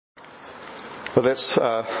But let's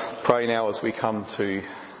pray now as we come to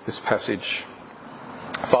this passage.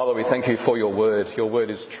 Father, we thank you for your word. Your word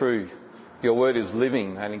is true. Your word is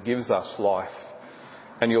living and it gives us life.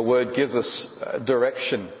 And your word gives us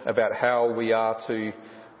direction about how we are to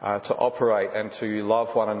operate and to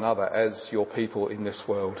love one another as your people in this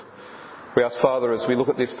world. We ask, Father, as we look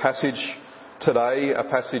at this passage today, a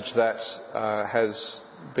passage that has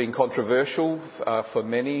been controversial for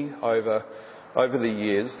many over the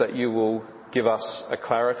years, that you will give us a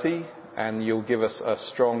clarity and you'll give us a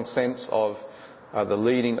strong sense of the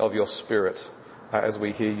leading of your Spirit as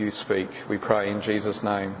we hear you speak. We pray in Jesus'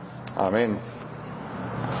 name. Amen.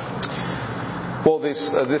 Well,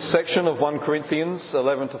 this section of 1 Corinthians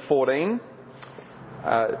 11 to 14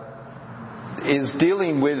 is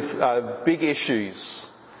dealing with big issues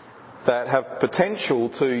that have potential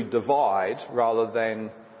to divide rather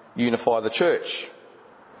than unify the church.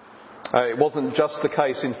 It wasn't just the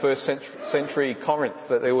case in first century Corinth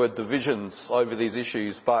that there were divisions over these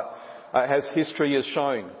issues, but as history has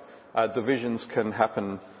shown, divisions can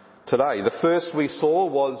happen today. The first we saw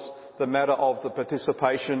was the matter of the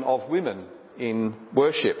participation of women in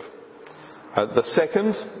worship. The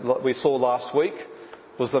second, we saw last week,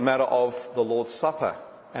 was the matter of the Lord's Supper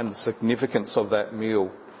and the significance of that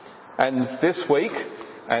meal. And this week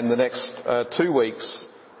and the next 2 weeks,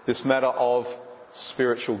 this matter of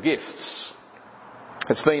spiritual gifts.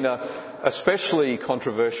 It's been a especially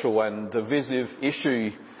controversial and divisive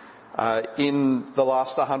issue in the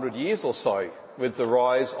last 100 years or so, with the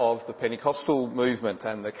rise of the Pentecostal movement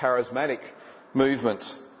and the charismatic movement.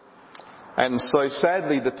 And so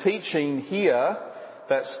sadly, the teaching here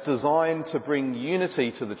that's designed to bring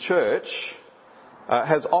unity to the church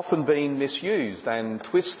has often been misused and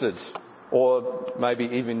twisted, or maybe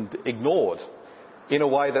even ignored, in a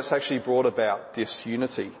way that's actually brought about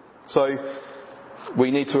disunity. So we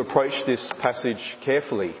need to approach this passage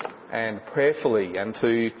carefully and prayerfully and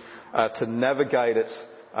to navigate it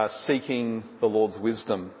seeking the Lord's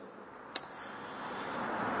wisdom.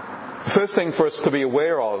 The first thing for us to be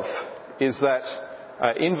aware of is that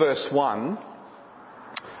in verse 1,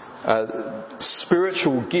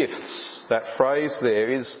 spiritual gifts, that phrase there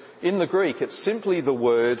is, in the Greek, it's simply the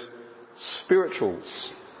word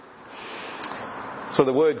spirituals. So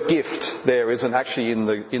the word gift there isn't actually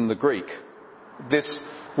in the Greek. This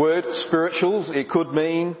word spirituals, it could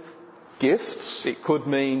mean gifts, it could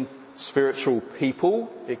mean spiritual people,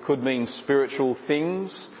 it could mean spiritual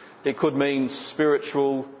things, it could mean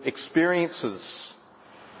spiritual experiences.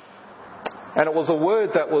 And it was a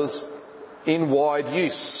word that was in wide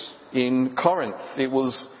use in Corinth. It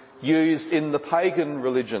was used in the pagan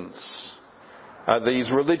religions. These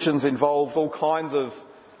religions involved all kinds of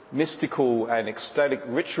mystical and ecstatic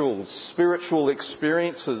rituals, spiritual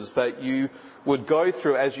experiences that you would go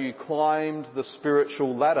through as you climbed the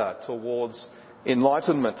spiritual ladder towards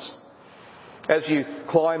enlightenment. As you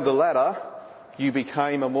climbed the ladder, you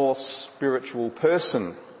became a more spiritual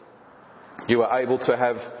person. You were able to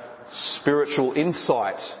have spiritual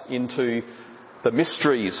insight into the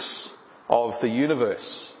mysteries of the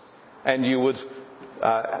universe, and you would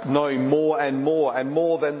know more and more and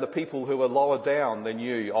more than the people who are lower down than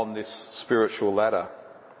you on this spiritual ladder.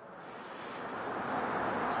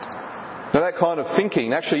 Now that kind of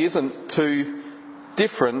thinking actually isn't too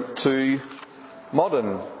different to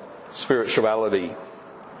modern spirituality,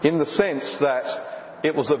 in the sense that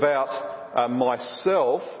it was about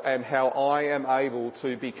myself and how I am able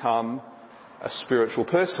to become a spiritual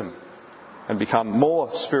person and become more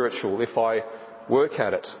spiritual if I work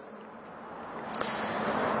at it.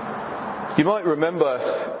 You might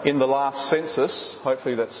remember in the last census,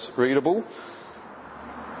 hopefully that's readable,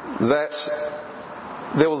 that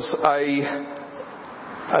there was a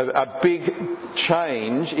big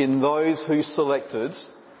change in those who selected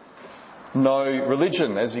no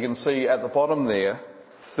religion. As you can see at the bottom there,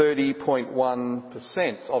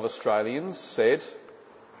 30.1% of Australians said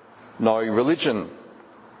no religion.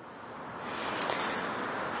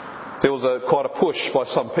 There was quite a push by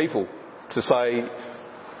some people to say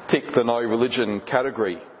tick the no religion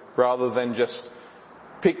category, rather than just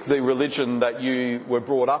pick the religion that you were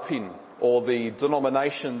brought up in, or the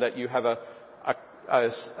denomination that you have a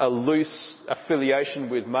loose affiliation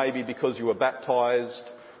with, maybe because you were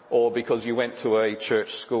baptised or because you went to a church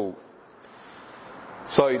school.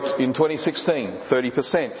 So in 2016,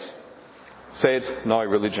 30% said no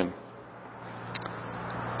religion.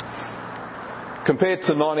 Compared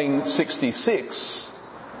to 1966,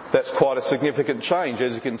 that's quite a significant change.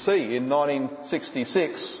 As you can see, in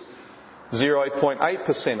 1966,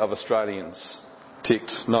 0.8% of Australians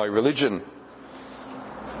ticked no religion.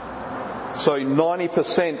 So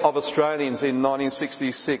 90% of Australians in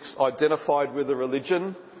 1966 identified with a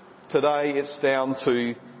religion. Today it's down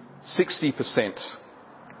to 60%.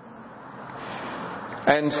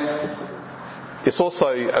 And it's also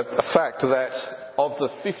a fact that of the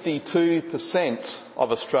 52%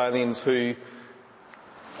 of Australians who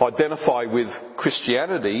identify with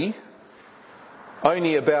Christianity,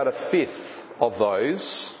 only about a fifth of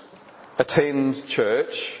those attend church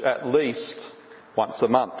at least once a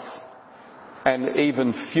month. And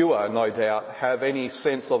even fewer, no doubt, have any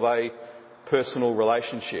sense of a personal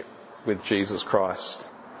relationship with Jesus Christ.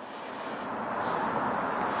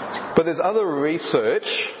 But there's other research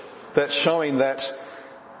that's showing that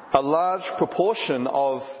a large proportion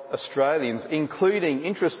of Australians, including,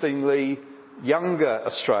 interestingly, younger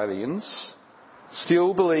Australians,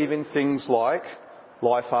 still believe in things like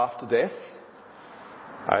life after death,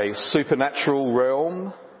 a supernatural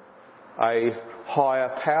realm, a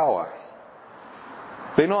higher power.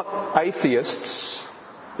 They're not atheists,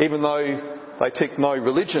 even though they tick no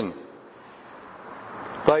religion.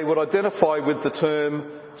 They would identify with the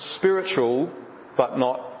term spiritual, but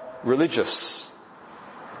not religious.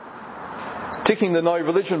 Ticking the no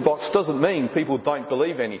religion box doesn't mean people don't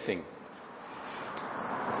believe anything.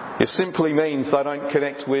 It simply means they don't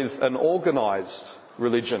connect with an organised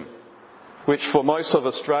religion, which for most of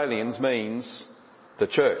Australians means the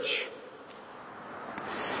church.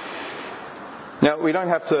 Now, we don't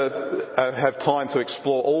have to have time to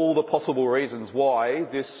explore all the possible reasons why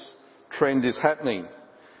this trend is happening.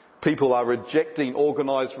 People are rejecting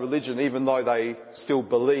organised religion even though they still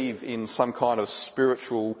believe in some kind of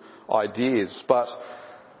spiritual ideas. But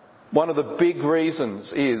one of the big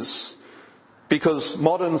reasons is because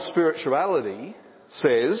modern spirituality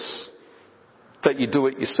says that you do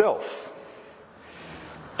it yourself.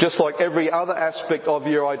 Just like every other aspect of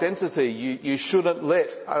your identity, you shouldn't let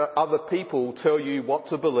other people tell you what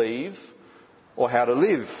to believe or how to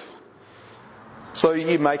live. So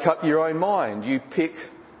you make up your own mind. You pick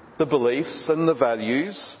the beliefs and the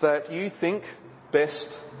values that you think best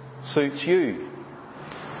suits you.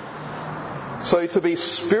 So to be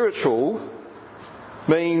spiritual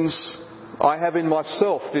means I have in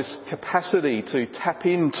myself this capacity to tap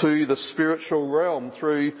into the spiritual realm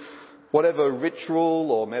through whatever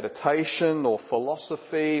ritual or meditation or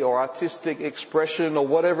philosophy or artistic expression or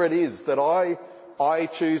whatever it is that I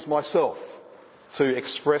choose myself to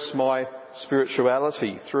express my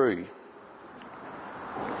spirituality through.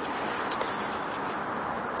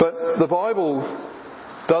 But the Bible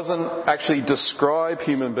doesn't actually describe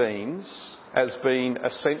human beings as being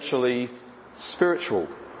essentially spiritual.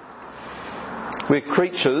 We're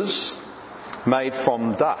creatures made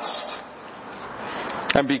from dust.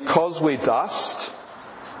 And because we're dust,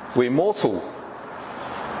 we're mortal.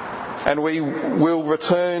 And we will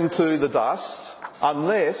return to the dust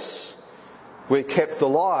unless we're kept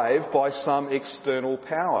alive by some external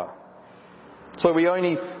power. So we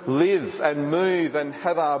only live and move and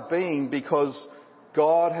have our being because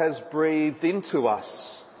God has breathed into us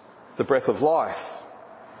the breath of life.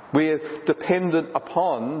 We're dependent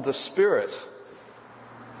upon the Spirit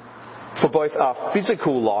for both our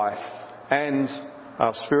physical life and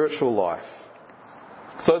our spiritual life.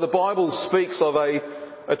 So the Bible speaks of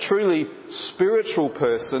a truly spiritual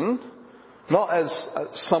person, not as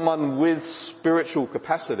someone with spiritual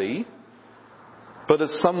capacity, but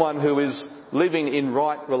as someone who is living in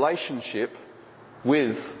right relationship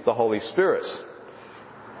with the Holy Spirit.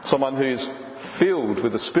 Someone who's filled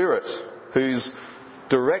with the Spirit, who's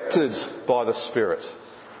directed by the Spirit,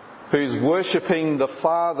 who's worshipping the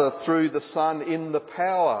Father through the Son in the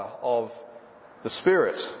power of the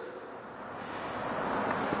Spirit.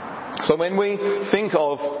 So when we think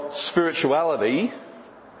of spirituality,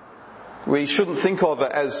 we shouldn't think of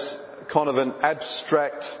it as kind of an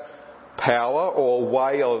abstract power or a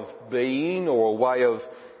way of being or a way of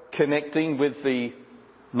connecting with the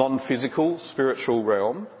non-physical spiritual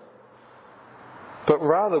realm. But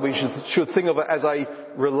rather we should think of it as a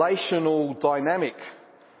relational dynamic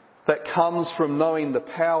that comes from knowing the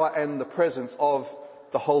power and the presence of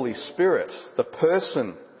the Holy Spirit, the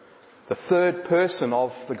person, the third person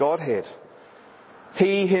of the Godhead.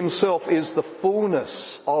 He himself is the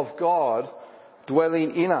fullness of God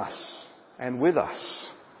dwelling in us and with us.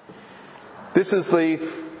 This is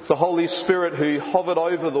the Holy Spirit who hovered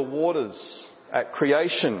over the waters at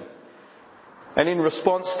creation. And in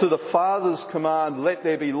response to the Father's command, let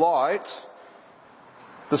there be light,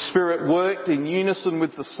 the Spirit worked in unison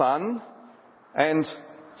with the Son and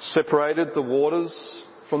separated the waters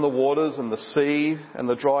from the waters and the sea and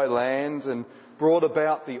the dry land and brought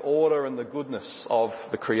about the order and the goodness of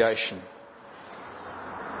the creation.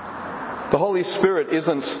 The Holy Spirit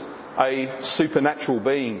isn't a supernatural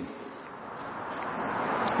being.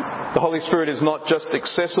 The Holy Spirit is not just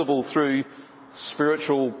accessible through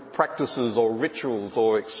spiritual practices or rituals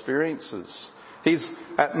or experiences. He's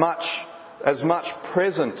as much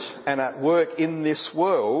present and at work in this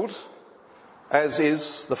world as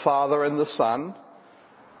is the Father and the Son,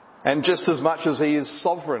 and just as much as He is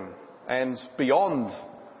sovereign and beyond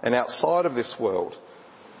and outside of this world.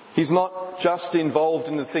 He's not just involved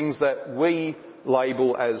in the things that we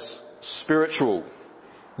label as spiritual: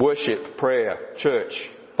 worship, prayer, church,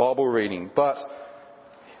 Bible reading, but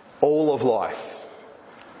all of life.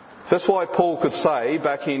 That's why Paul could say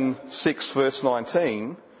back in 6 verse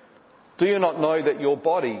 19, "Do you not know that your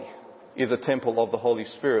body is a temple of the Holy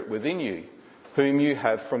Spirit within you, whom you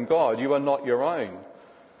have from God? You are not your own,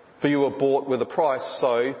 for you were bought with a price,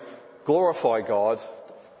 so glorify God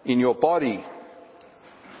in your body."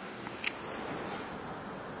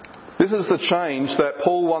 This is the change that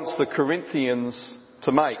Paul wants the Corinthians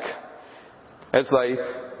to make as they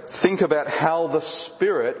think about how the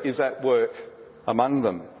Spirit is at work among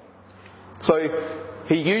them. So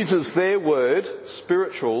he uses their word,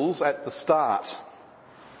 spirituals, at the start.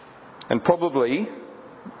 And probably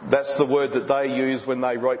that's the word that they used when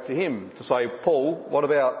they wrote to him to say, "Paul, what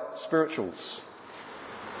about spirituals?"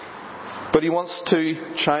 But he wants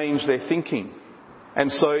to change their thinking.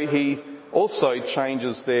 And so he also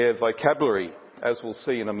changes their vocabulary, as we'll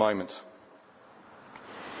see in a moment.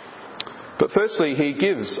 But firstly, he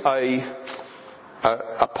gives a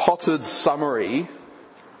potted summary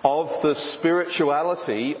of the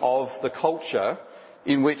spirituality of the culture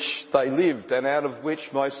in which they lived and out of which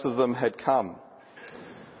most of them had come.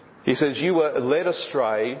 He says, "You were led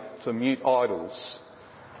astray to mute idols,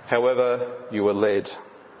 however you were led."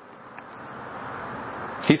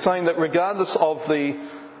 He's saying that regardless of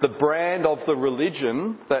the brand of the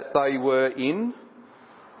religion that they were in,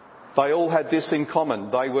 they all had this in common: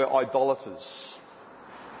 they were idolaters.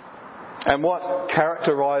 And what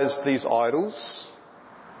characterised these idols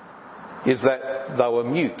is that they were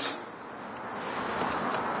mute.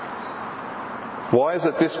 Why is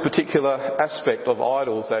it this particular aspect of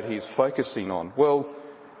idols that he's focusing on? Well,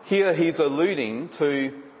 here he's alluding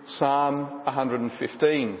to Psalm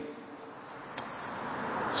 115.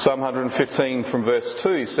 Psalm 115 from verse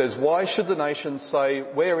 2 says, "Why should the nations say,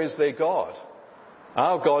 'Where is their God?'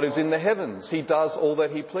 Our God is in the heavens. He does all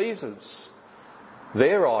that He pleases.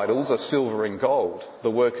 Their idols are silver and gold, the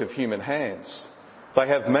work of human hands. They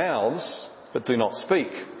have mouths, but do not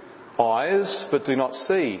speak, eyes, but do not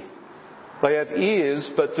see. They have ears,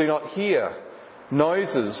 but do not hear,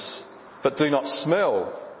 noses, but do not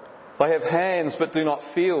smell. They have hands, but do not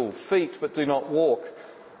feel, feet, but do not walk,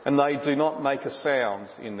 and they do not make a sound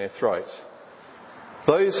in their throat.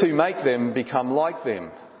 Those who make them become like them,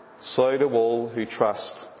 so do all who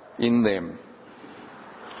trust in them."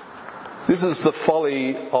 This is the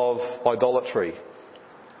folly of idolatry.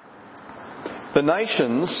 The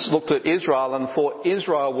nations looked at Israel and thought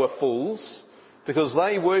Israel were fools because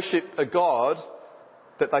they worshipped a God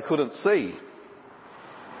that they couldn't see.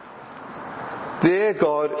 Their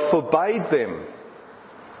God forbade them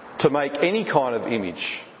to make any kind of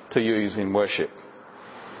image to use in worship.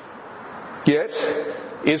 Yet,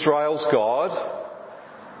 Israel's God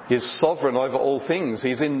is sovereign over all things.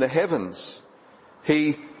 He's in the heavens.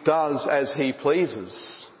 He does as He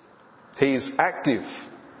pleases. He's active.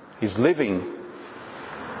 He's living.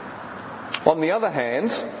 On the other hand,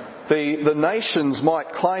 the nations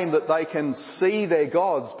might claim that they can see their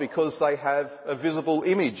gods because they have a visible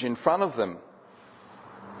image in front of them.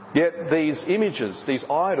 Yet these images, these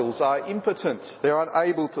idols, are impotent. They're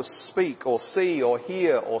unable to speak or see or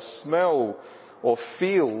hear or smell or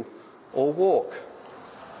feel or walk.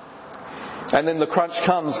 And then the crunch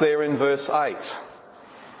comes there in verse 8.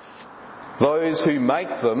 Those who make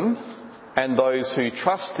them and those who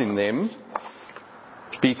trust in them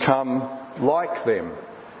become like them.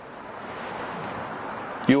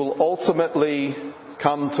 You'll ultimately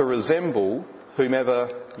come to resemble whomever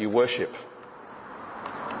you worship.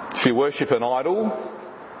 If you worship an idol,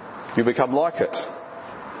 you become like it.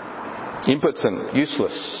 Impotent,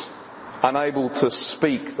 useless, unable to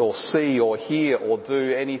speak or see or hear or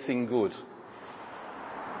do anything good.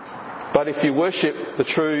 But if you worship the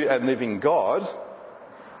true and living God,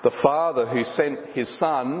 the Father who sent His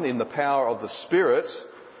Son in the power of the Spirit,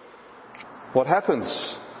 what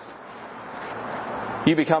happens?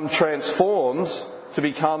 You become transformed to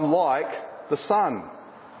become like the Son,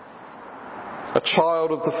 a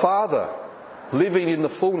child of the Father, living in the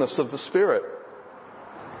fullness of the Spirit.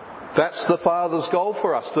 That's the Father's goal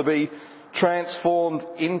for us, to be transformed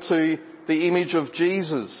into the image of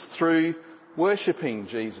Jesus through worshipping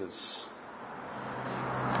Jesus.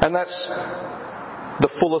 And that's the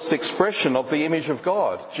fullest expression of the image of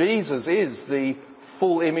God. Jesus is the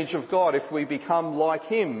full image of God. If we become like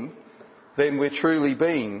him, then we're truly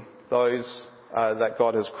being those that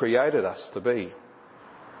God has created us to be.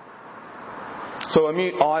 So a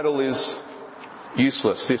mute idol is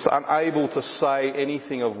useless. It's unable to say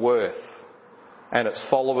anything of worth, and its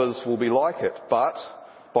followers will be like it. But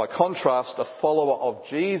by contrast, a follower of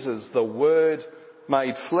Jesus, the Word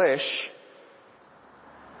made flesh,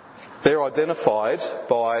 they're identified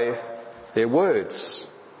by their words.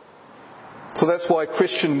 So that's why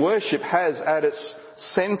Christian worship has at its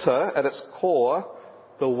centre, at its core,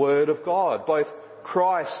 the Word of God. Both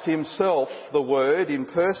Christ himself, the Word in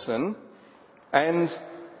person, and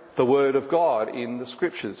the Word of God in the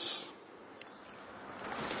Scriptures.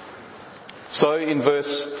 So in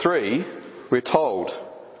verse 3, we're told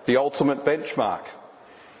the ultimate benchmark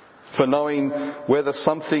for knowing whether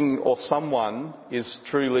something or someone is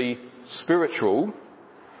truly spiritual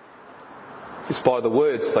is by the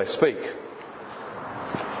words they speak.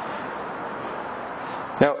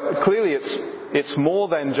 Now, clearly it's more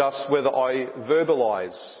than just whether I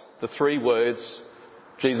verbalise the 3 words,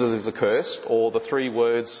 Jesus is accursed, or the 3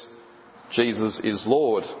 words, Jesus is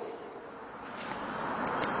Lord.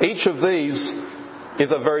 Each of these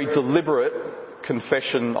is a very deliberate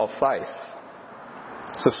confession of faith.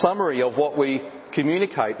 It's a summary of what we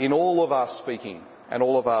communicate in all of our speaking and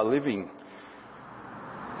all of our living.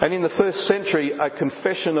 And in the first century, a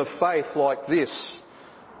confession of faith like this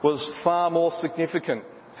was far more significant,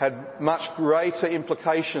 had much greater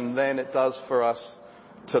implication than it does for us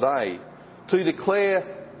today. To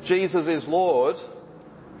declare Jesus is Lord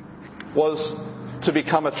was to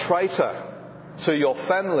become a traitor to your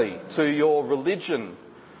family, to your religion,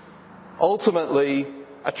 ultimately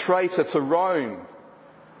a traitor to Rome,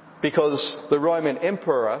 because the Roman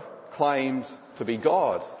emperor claimed to be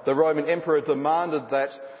God. The Roman emperor demanded that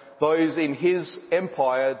those in his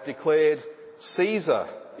empire declared Caesar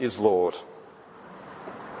is Lord.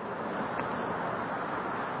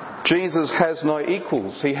 Jesus has no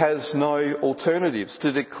equals. He has no alternatives.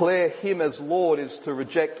 To declare him as Lord is to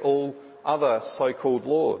reject all other so-called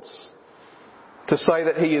lords. To say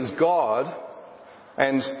that he is God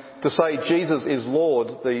and to say Jesus is Lord,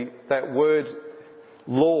 that word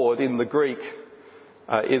Lord in the Greek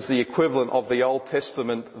is the equivalent of the Old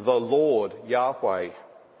Testament, the Lord, Yahweh.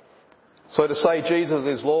 So to say Jesus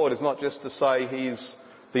is Lord is not just to say he's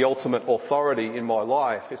the ultimate authority in my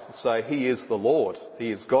life. It's to say he is the Lord.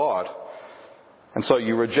 He is God. And so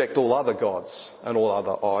you reject all other gods and all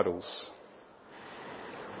other idols.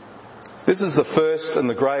 This is the first and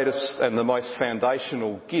the greatest and the most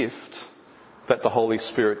foundational gift that the Holy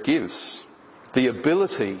Spirit gives. The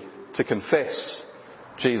ability to confess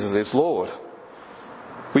Jesus is Lord.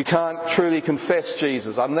 We can't truly confess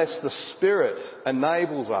Jesus unless the Spirit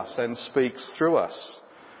enables us and speaks through us.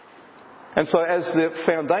 And so as the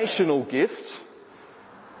foundational gift,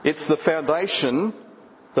 it's the foundation,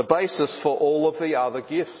 the basis for all of the other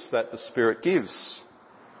gifts that the Spirit gives.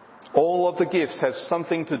 All of the gifts have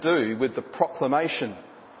something to do with the proclamation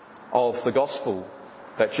of the gospel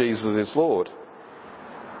that Jesus is Lord.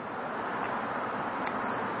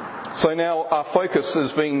 So now our focus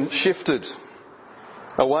is being shifted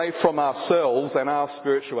away from ourselves and our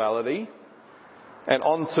spirituality and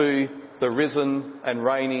onto the risen and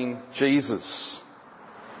reigning Jesus.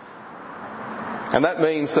 And that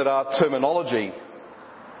means that our terminology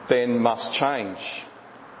then must change.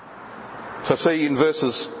 So see in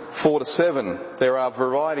verses 4 to 7, there are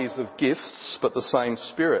varieties of gifts, but the same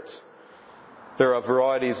Spirit. There are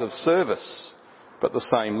varieties of service, but the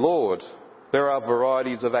same Lord. There are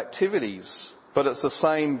varieties of activities, but it's the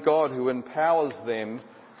same God who empowers them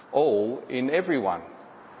all in everyone.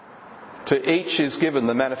 To each is given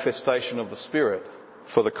the manifestation of the Spirit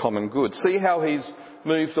for the common good. See how he's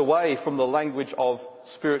moved away from the language of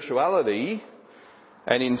spirituality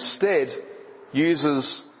and instead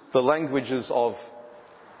uses the languages of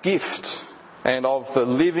gift and of the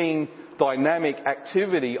living, dynamic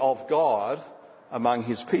activity of God among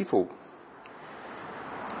his people.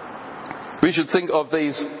 We should think of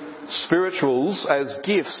these spirituals as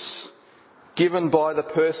gifts given by the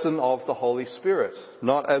person of the Holy Spirit,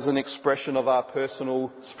 not as an expression of our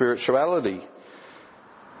personal spirituality.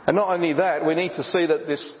 And not only that, we need to see that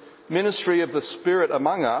this ministry of the Spirit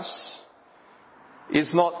among us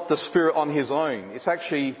is not the Spirit on his own. It's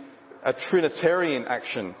actually a Trinitarian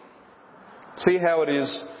action. See how it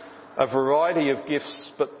is a variety of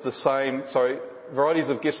gifts but the same, varieties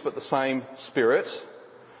of gifts but the same Spirit,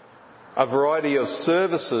 a variety of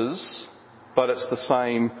services but it's the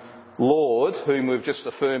same Lord, whom we've just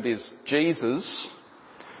affirmed is Jesus,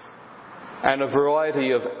 and a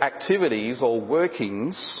variety of activities or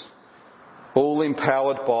workings, all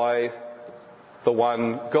empowered by the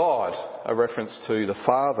one God, a reference to the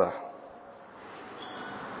Father.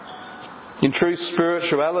 In true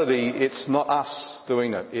spirituality, it's not us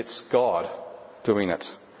doing it, it's God doing it.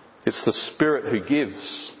 It's the Spirit who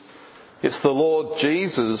gives. It's the Lord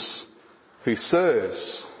Jesus who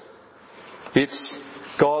serves. It's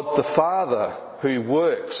God the Father who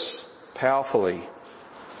works powerfully.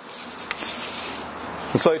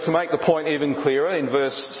 And so to make the point even clearer, in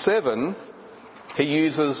verse 7, he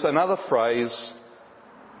uses another phrase,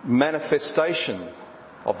 manifestation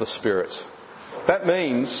of the Spirit. That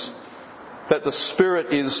means that the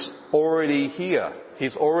Spirit is already here.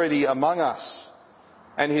 He's already among us.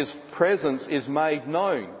 And his presence is made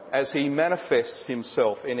known as he manifests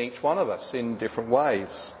himself in each one of us in different ways.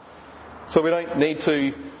 So we don't need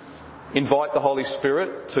to invite the Holy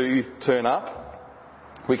Spirit to turn up.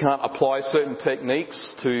 We can't apply certain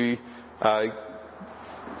techniques to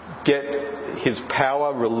get his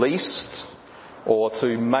power released or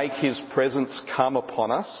to make his presence come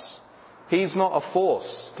upon us. He's not a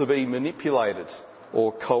force to be manipulated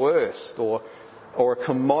or coerced or a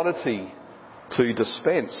commodity to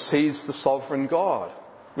dispense. He's the sovereign God.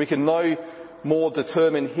 We can no more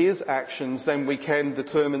determine his actions than we can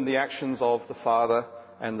determine the actions of the Father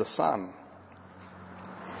and the Son.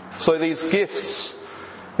 So these gifts,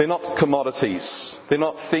 they're not commodities. They're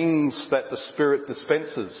not things that the Spirit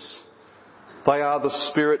dispenses. They are the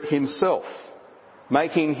Spirit himself,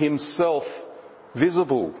 making himself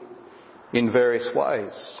visible in various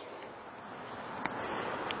ways.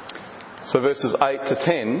 So verses 8 to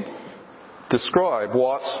 10 describe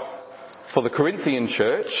what, for the Corinthian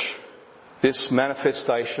church, this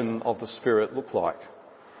manifestation of the Spirit looked like.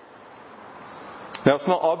 Now it's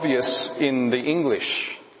not obvious in the English,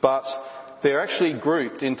 but they're actually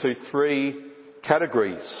grouped into three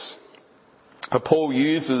categories. Paul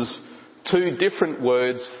uses two different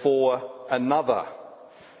words for another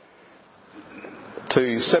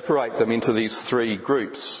to separate them into these three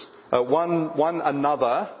groups. One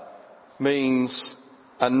another means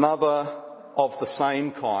another of the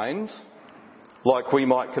same kind, like we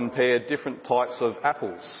might compare different types of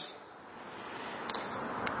apples.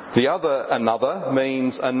 The other another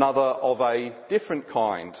means another of a different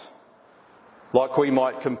kind, like we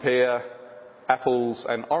might compare apples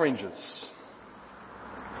and oranges.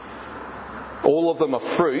 All of them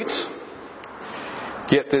are fruit,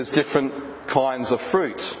 yet there's different kinds of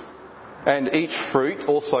fruit. And each fruit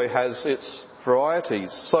also has its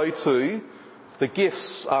varieties. So too, the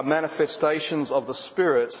gifts are manifestations of the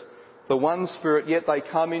Spirit, the one Spirit, yet they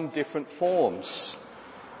come in different forms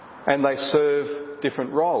and they serve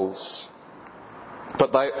different roles.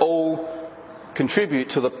 But they all contribute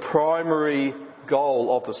to the primary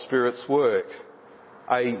goal of the Spirit's work,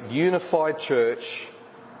 a unified church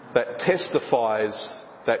that testifies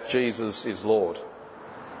that Jesus is Lord.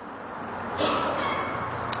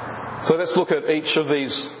 So let's look at each of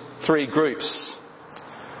these three groups.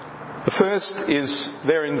 The first is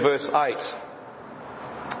there in verse 8.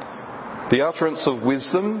 The utterance of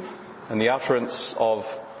wisdom and the utterance of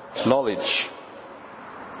knowledge.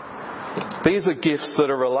 These are gifts that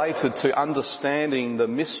are related to understanding the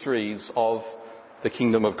mysteries of the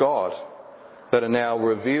kingdom of God that are now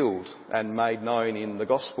revealed and made known in the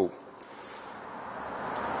gospel.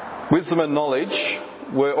 Wisdom and knowledge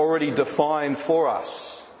were already defined for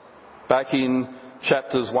us back in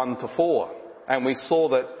chapters 1 to 4. And we saw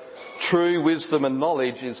that true wisdom and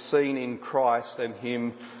knowledge is seen in Christ and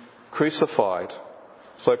him crucified.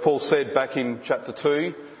 So Paul said back in chapter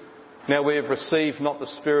 2, now we have received not the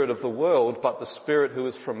spirit of the world, but the Spirit who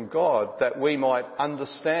is from God, that we might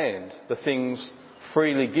understand the things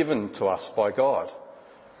freely given to us by God.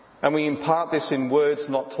 And we impart this in words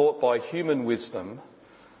not taught by human wisdom,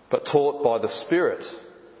 but taught by the Spirit,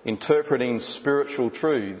 interpreting spiritual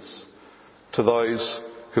truths to those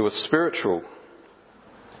who are spiritual.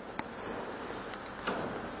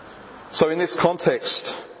 So in this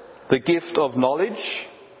context, the gift of knowledge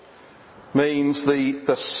means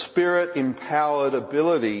the Spirit-empowered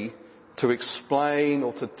ability to explain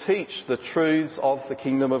or to teach the truths of the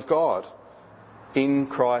kingdom of God in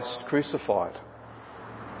Christ crucified.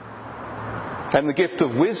 And the gift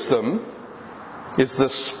of wisdom is the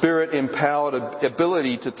Spirit-empowered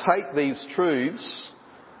ability to take these truths,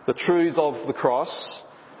 the truths of the cross,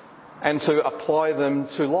 and to apply them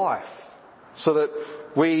to life, so that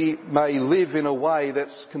we may live in a way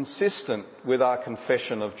that's consistent with our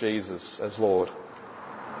confession of Jesus as Lord.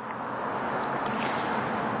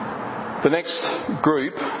 The next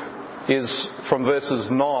group is from verse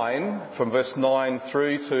 9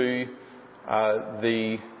 through to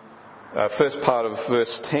the first part of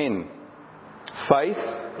verse 10. Faith,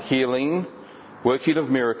 healing, working of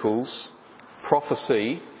miracles,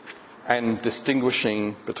 prophecy, and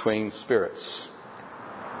distinguishing between spirits.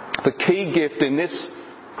 The key gift in this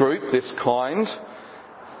group, this kind,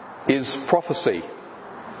 is prophecy,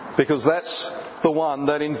 because that's the one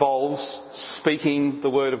that involves speaking the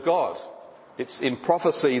word of God. It's in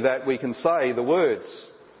prophecy that we can say the words,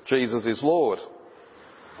 Jesus is Lord.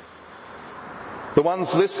 The ones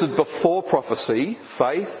listed before prophecy,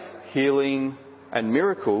 faith, healing, and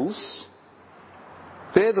miracles,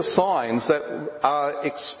 they're the signs that are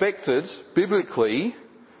expected biblically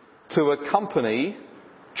to accompany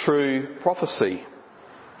true prophecy.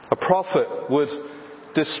 A prophet would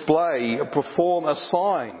display, perform a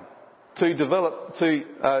sign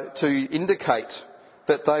to indicate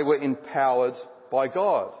that they were empowered by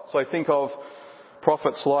God. So think of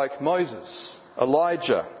prophets like Moses,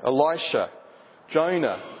 Elijah, Elisha,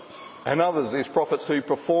 Jonah, and others. These prophets who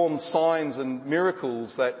performed signs and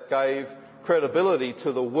miracles that gave credibility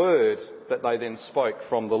to the word that they then spoke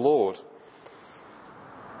from the Lord.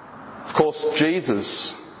 Of course,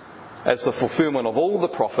 Jesus, as the fulfilment of all the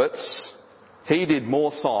prophets, he did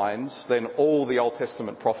more signs than all the Old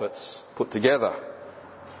Testament prophets put together.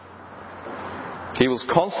 He was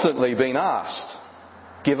constantly being asked,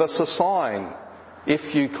 give us a sign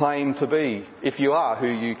if you are who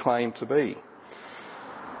you claim to be.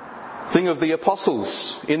 Think of the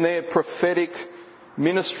apostles in their prophetic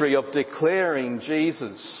ministry of declaring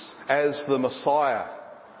Jesus as the Messiah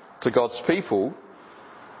to God's people.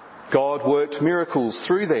 God worked miracles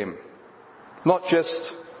through them, not just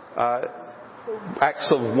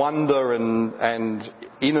acts of wonder and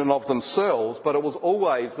in and of themselves, but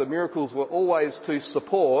the miracles were always to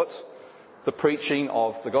support the preaching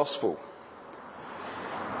of the gospel.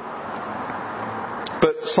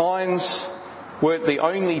 But signs weren't the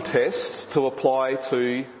only test to apply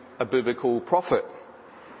to a biblical prophet.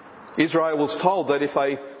 Israel was told that if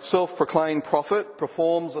a self-proclaimed prophet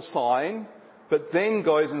performs a sign, but then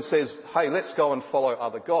goes and says, hey, let's go and follow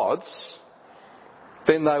other gods,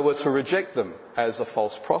 then they were to reject them as a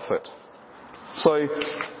false prophet. So,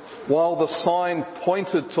 while the sign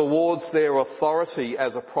pointed towards their authority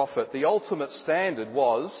as a prophet, the ultimate standard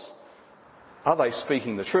was, are they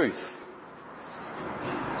speaking the truth?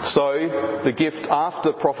 So, the gift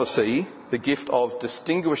after prophecy, the gift of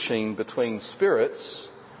distinguishing between spirits,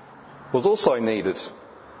 was also needed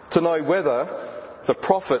to know whether the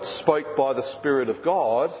prophet spoke by the Spirit of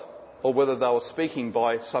God or whether they were speaking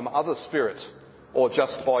by some other spirit or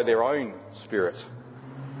just by their own spirit.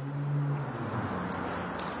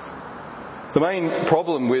 The main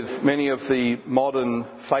problem with many of the modern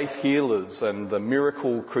faith healers and the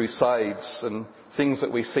miracle crusades and things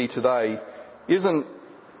that we see today isn't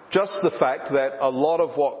just the fact that a lot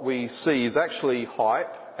of what we see is actually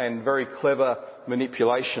hype and very clever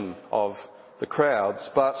manipulation of the crowds,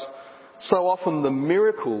 but so often the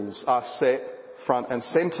miracles are set front and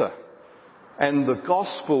centre, and the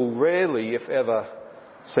gospel rarely, if ever,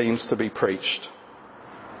 seems to be preached.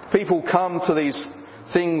 People come to these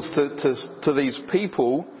things, to these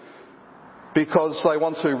people, because they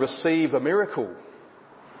want to receive a miracle,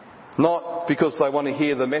 not because they want to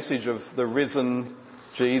hear the message of the risen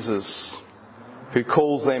Jesus, who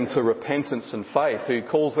calls them to repentance and faith, who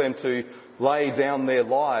calls them to lay down their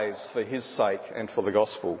lives for his sake and for the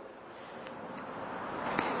gospel.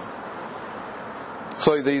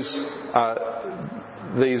 So these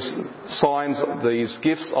signs, these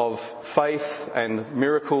gifts of faith and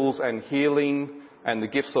miracles and healing and the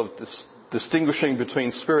gifts of distinguishing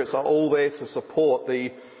between spirits are all there to support the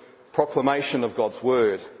proclamation of God's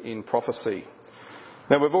word in prophecy.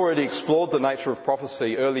 Now, we've already explored the nature of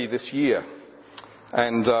prophecy early this year,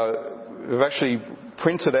 and we've actually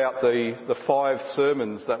printed out the 5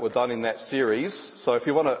 sermons that were done in that series. So if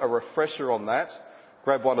you want a refresher on that,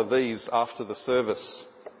 grab one of these after the service.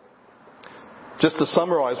 Just to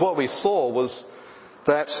summarise, what we saw was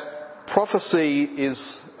that prophecy is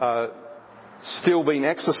still being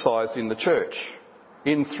exercised in the church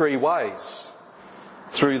in 3 ways.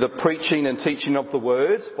 Through the preaching and teaching of the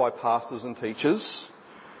word by pastors and teachers.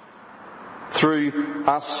 Through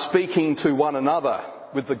us speaking to one another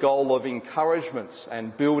with the goal of encouragement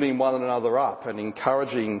and building one another up and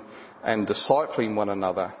encouraging and discipling one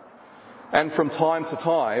another. And from time to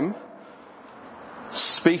time,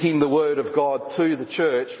 speaking the word of God to the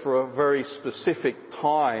church for a very specific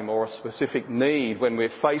time or a specific need when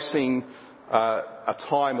we're facing a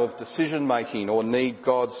time of decision making or need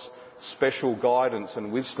God's special guidance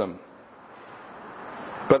and wisdom.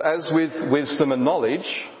 But as with wisdom and knowledge,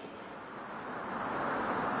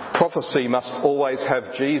 prophecy must always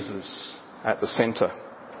have Jesus at the centre.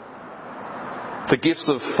 The gifts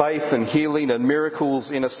of faith and healing and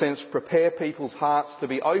miracles, in a sense, prepare people's hearts to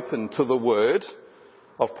be open to the word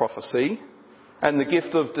of prophecy, and the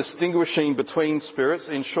gift of distinguishing between spirits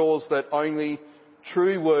ensures that only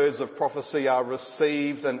true words of prophecy are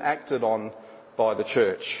received and acted on by the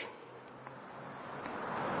church.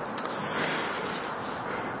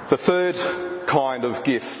 The third kind of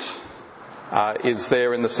gift is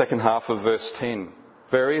there in the second half of verse 10.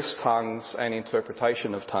 Various tongues and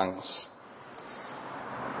interpretation of tongues.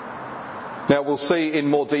 Now we'll see in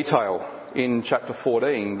more detail in chapter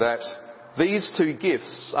 14 that these two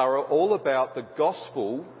gifts are all about the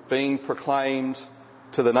gospel being proclaimed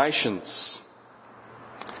to the nations.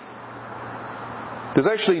 There's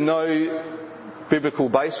actually no biblical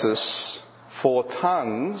basis for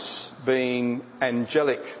tongues being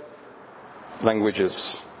angelic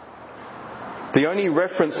languages. The only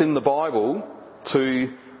reference in the Bible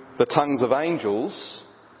to the tongues of angels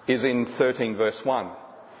is in 13 verse 1.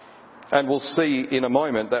 And we'll see in a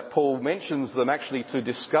moment that Paul mentions them actually to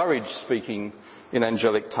discourage speaking in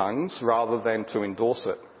angelic tongues rather than to endorse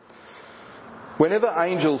it. Whenever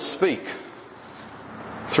angels speak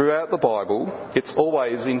throughout the Bible, it's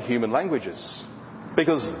always in human languages,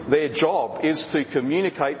 because their job is to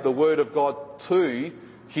communicate the word of God to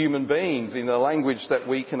human beings in a language that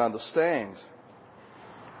we can understand.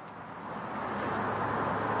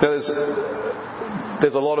 There's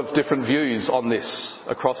a lot of different views on this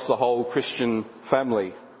across the whole Christian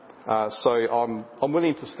family. So I'm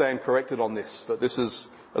willing to stand corrected on this, but this is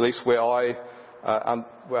at least where I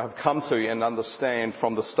have come to and understand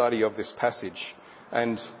from the study of this passage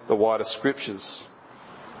and the wider scriptures.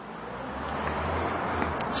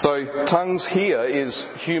 So tongues here is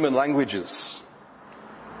human languages,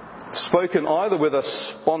 spoken either with a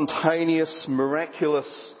spontaneous, miraculous,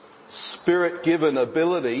 Spirit-given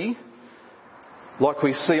ability, like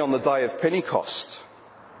we see on the day of Pentecost,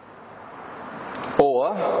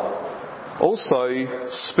 or also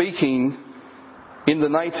speaking in the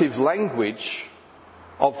native language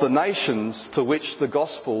of the nations to which the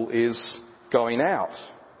gospel is going out,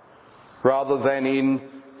 rather than in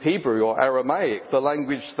Hebrew or Aramaic, the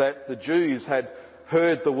language that the Jews had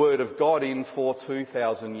heard the word of God in for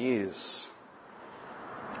 2,000 years.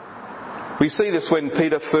 We see this when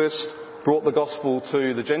Peter first brought the gospel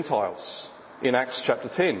to the Gentiles in Acts chapter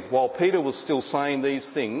 10. While Peter was still saying these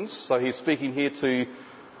things, so he's speaking here to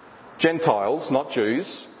Gentiles, not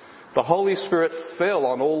Jews, the Holy Spirit fell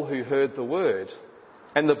on all who heard the word.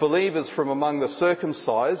 And the believers from among the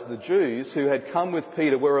circumcised, the Jews, who had come with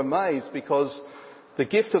Peter, were amazed because the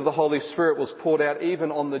gift of the Holy Spirit was poured out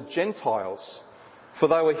even on the Gentiles, for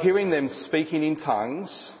they were hearing them speaking in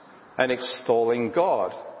tongues and extolling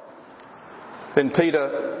God. Then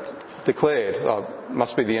Peter declared,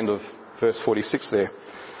 must be the end of verse 46 there.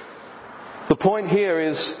 The point here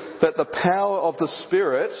is that the power of the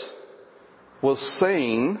Spirit was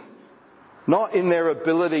seen not in their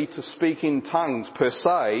ability to speak in tongues per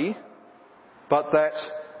se, but that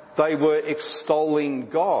they were extolling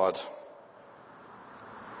God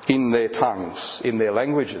in their tongues, in their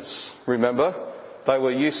languages. Remember, they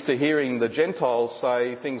were used to hearing the Gentiles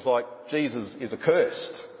say things like, Jesus is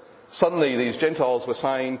accursed. Suddenly these Gentiles were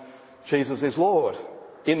saying, Jesus is Lord,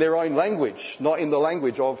 in their own language, not in the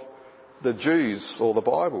language of the Jews or the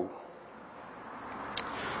Bible.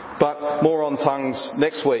 But more on tongues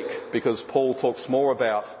next week, because Paul talks more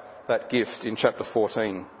about that gift in chapter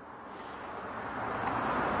 14.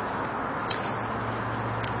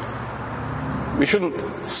 We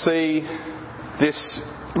shouldn't see this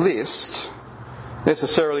list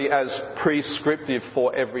necessarily as prescriptive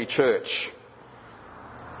for every church,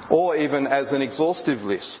 or even as an exhaustive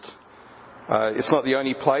list. It's not the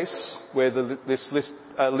only place where this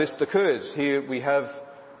list occurs. Here we have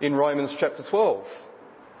in Romans chapter 12.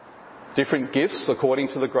 Different gifts according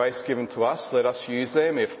to the grace given to us. Let us use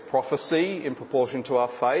them. If prophecy in proportion to our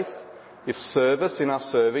faith, if service in our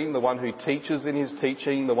serving, the one who teaches in his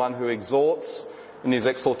teaching, the one who exhorts in his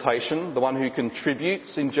exhortation, the one who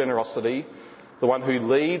contributes in generosity, the one who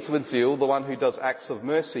leads with zeal, the one who does acts of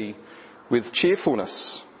mercy with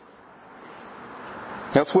cheerfulness.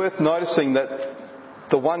 Now it's worth noticing that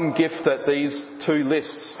the one gift that these two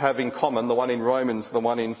lists have in common, the one in Romans, the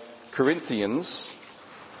one in Corinthians,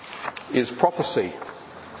 is prophecy.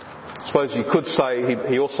 I suppose you could say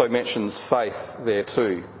he also mentions faith there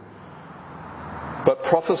too. But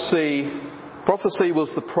prophecy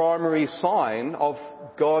was the primary sign of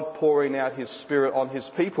God pouring out his Spirit on his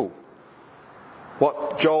people.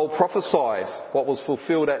 What Joel prophesied, what was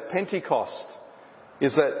fulfilled at Pentecost,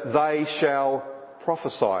 is that they shall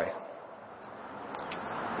prophesy.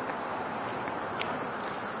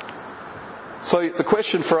 So the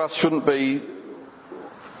question for us shouldn't be,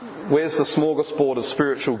 where's the smorgasbord of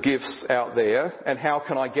spiritual gifts out there, and how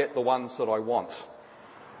can I get the ones that I want?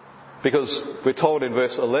 Because we're told in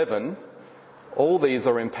verse 11, all these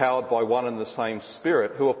are empowered by one and the same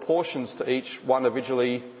Spirit, who apportions to each one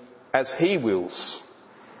individually as he wills.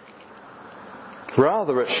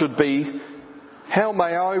 Rather, it should be, how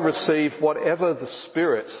may I receive whatever the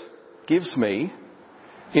Spirit gives me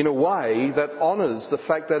in a way that honours the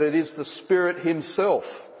fact that it is the Spirit himself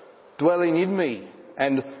dwelling in me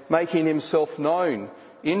and making himself known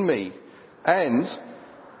in me? And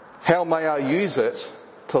how may I use it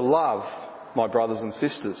to love my brothers and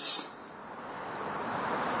sisters?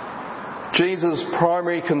 Jesus'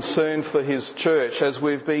 primary concern for his church, as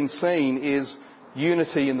we've been seeing, is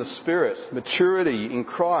unity in the Spirit, maturity in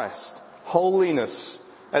Christ, holiness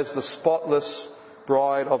as the spotless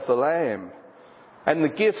bride of the Lamb. And the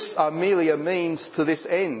gifts are merely a means to this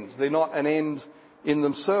end. They're not an end in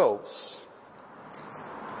themselves.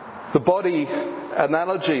 The body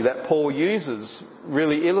analogy that Paul uses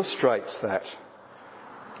really illustrates that.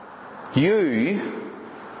 You,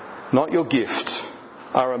 not your gift,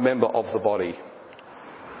 are a member of the body.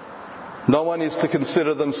 No one is to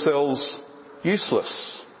consider themselves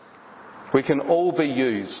useless. We can all be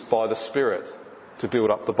used by the Spirit to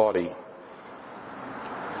build up the body.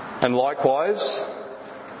 And likewise,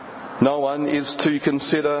 no one is to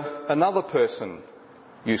consider another person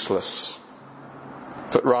useless,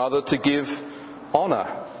 but rather to give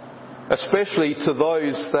honour, especially to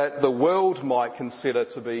those that the world might consider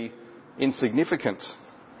to be insignificant.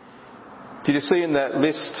 Did you see in that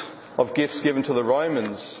list of gifts given to the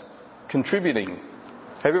Romans, contributing?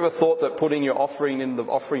 Have you ever thought that putting your offering in the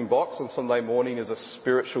offering box on Sunday morning is a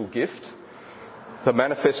spiritual gift? The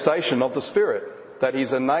manifestation of the Spirit, that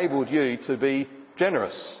He's enabled you to be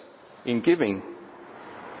generous in giving.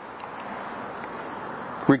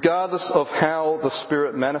 Regardless of how the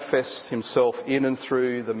Spirit manifests Himself in and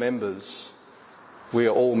through the members, we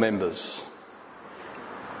are all members.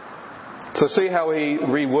 So see how he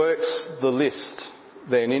reworks the list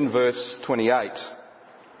then in verse 28.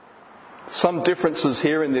 Some differences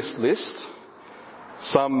here in this list.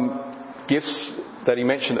 Some gifts that he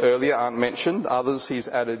mentioned earlier aren't mentioned, others he's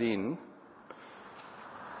added in.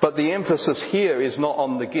 But the emphasis here is not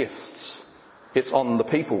on the gifts, it's on the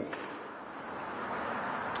people.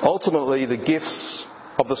 Ultimately, the gifts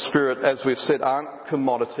of the Spirit, as we've said, aren't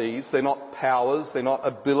commodities, they're not powers, they're not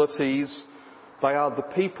abilities, they are the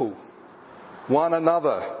people. One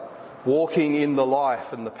another, walking in the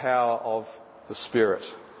life and the power of the Spirit.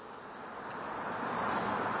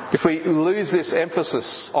 If we lose this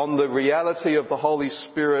emphasis on the reality of the Holy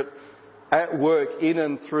Spirit at work in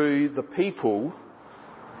and through the people,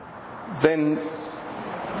 then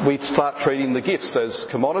we start treating the gifts as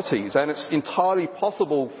commodities. And it's entirely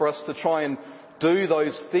possible for us to try and do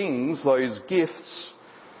those things, those gifts,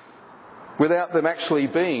 without them actually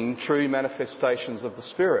being true manifestations of the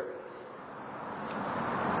Spirit.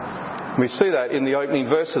 We see that in the opening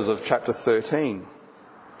verses of chapter 13.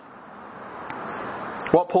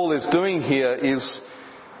 What Paul is doing here is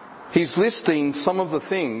he's listing some of the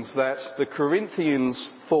things that the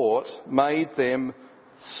Corinthians thought made them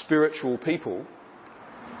spiritual people,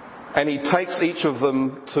 and he takes each of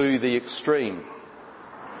them to the extreme.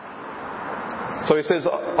 So he says,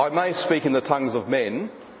 I may speak in the tongues of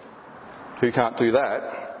men, who can't do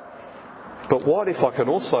that, but what if I can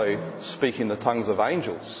also speak in the tongues of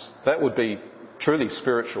angels? That would be truly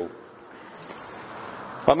spiritual.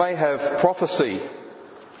 I may have prophecy,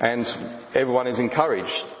 and everyone is encouraged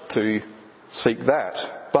to seek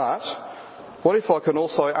that. But what if I can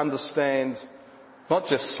also understand not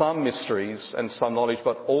just some mysteries and some knowledge,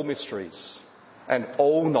 but all mysteries and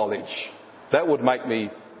all knowledge? That would make me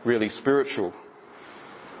really spiritual.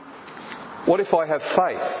 What if I have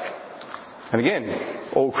faith? And again,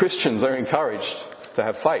 all Christians are encouraged to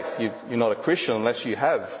have faith. You're not a Christian unless you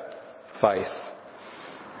have faith.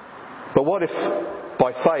 But what if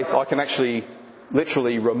by faith I can actually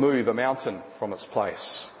literally remove a mountain from its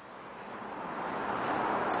place?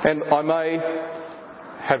 And I may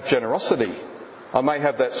have generosity. I may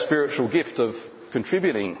have that spiritual gift of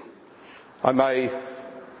contributing. I may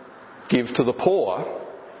give to the poor.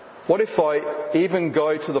 What if I even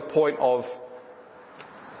go to the point of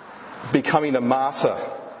becoming a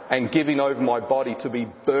martyr and giving over my body to be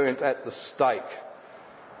burnt at the stake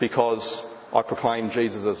because I proclaim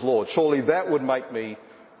Jesus as Lord? Surely that would make me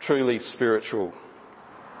truly spiritual.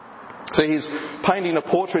 So he's painting a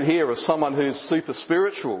portrait here of someone who's super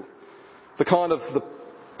spiritual, the kind of the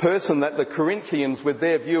person that the Corinthians, with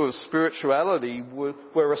their view of spirituality,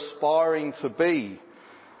 were aspiring to be.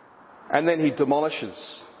 And then he demolishes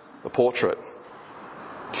the portrait.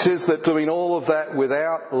 He says that doing all of that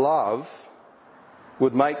without love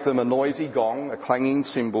would make them a noisy gong, a clanging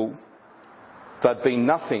cymbal. They'd be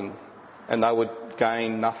nothing and they would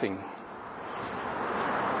gain nothing.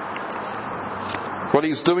 What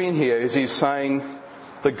he's doing here is he's saying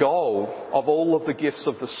the goal of all of the gifts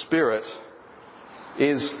of the Spirit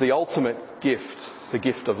is the ultimate gift, the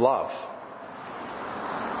gift of love.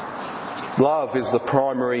 Love is the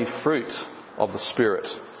primary fruit of the Spirit.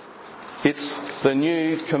 It's the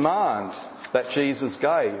new command that Jesus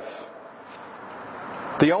gave.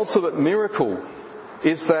 The ultimate miracle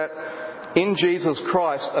is that in Jesus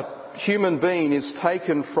Christ, a human being is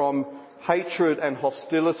taken from hatred and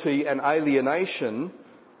hostility and alienation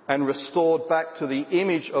and restored back to the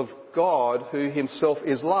image of God, who himself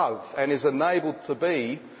is love and is enabled to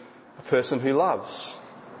be a person who loves.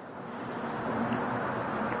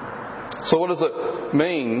 So what does it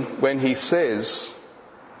mean when he says,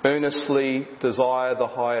 earnestly desire the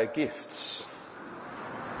higher gifts?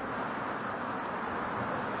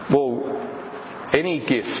 Well, any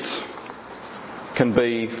gift can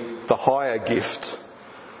be the higher gift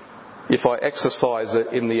if I exercise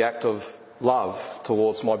it in the act of love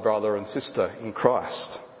towards my brother and sister in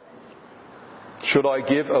Christ. Should I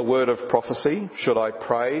give a word of prophecy? Should I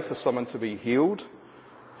pray for someone to be healed?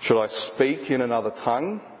 Should I speak in another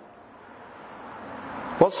tongue?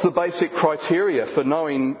 What's the basic criteria for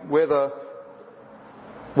knowing whether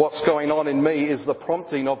what's going on in me is the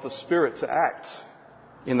prompting of the Spirit to act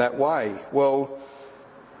in that way? Well,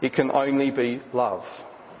 it can only be love.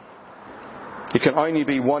 It can only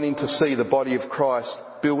be wanting to see the body of Christ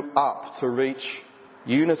built up to reach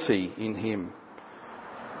unity in him.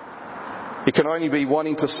 It can only be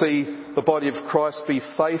wanting to see the body of Christ be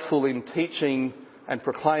faithful in teaching and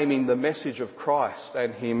proclaiming the message of Christ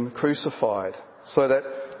and him crucified, so that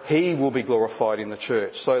he will be glorified in the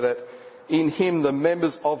church, so that in him the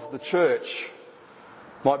members of the church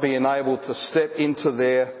might be enabled to step into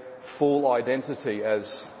their full identity as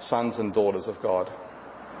sons and daughters of God.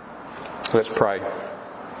 Let's pray.